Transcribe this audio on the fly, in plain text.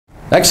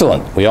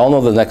Excellent. We all know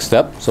the next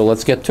step, so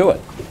let's get to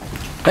it.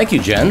 Thank you,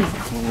 Jen.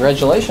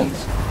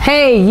 Congratulations.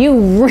 Hey,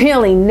 you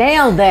really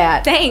nailed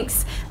that.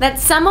 Thanks.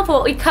 That's some of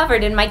what we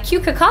covered in my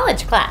Keuka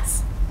college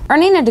class.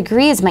 Earning a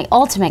degree is my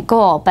ultimate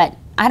goal, but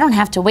I don't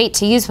have to wait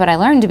to use what I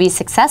learned to be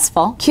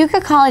successful.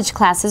 Keuka college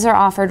classes are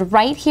offered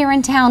right here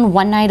in town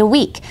 1 night a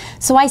week,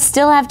 so I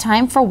still have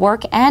time for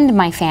work and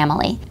my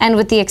family. And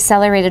with the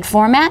accelerated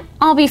format,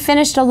 I'll be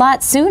finished a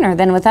lot sooner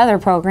than with other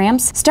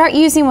programs. Start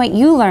using what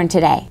you learned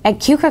today at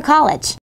Keuka College.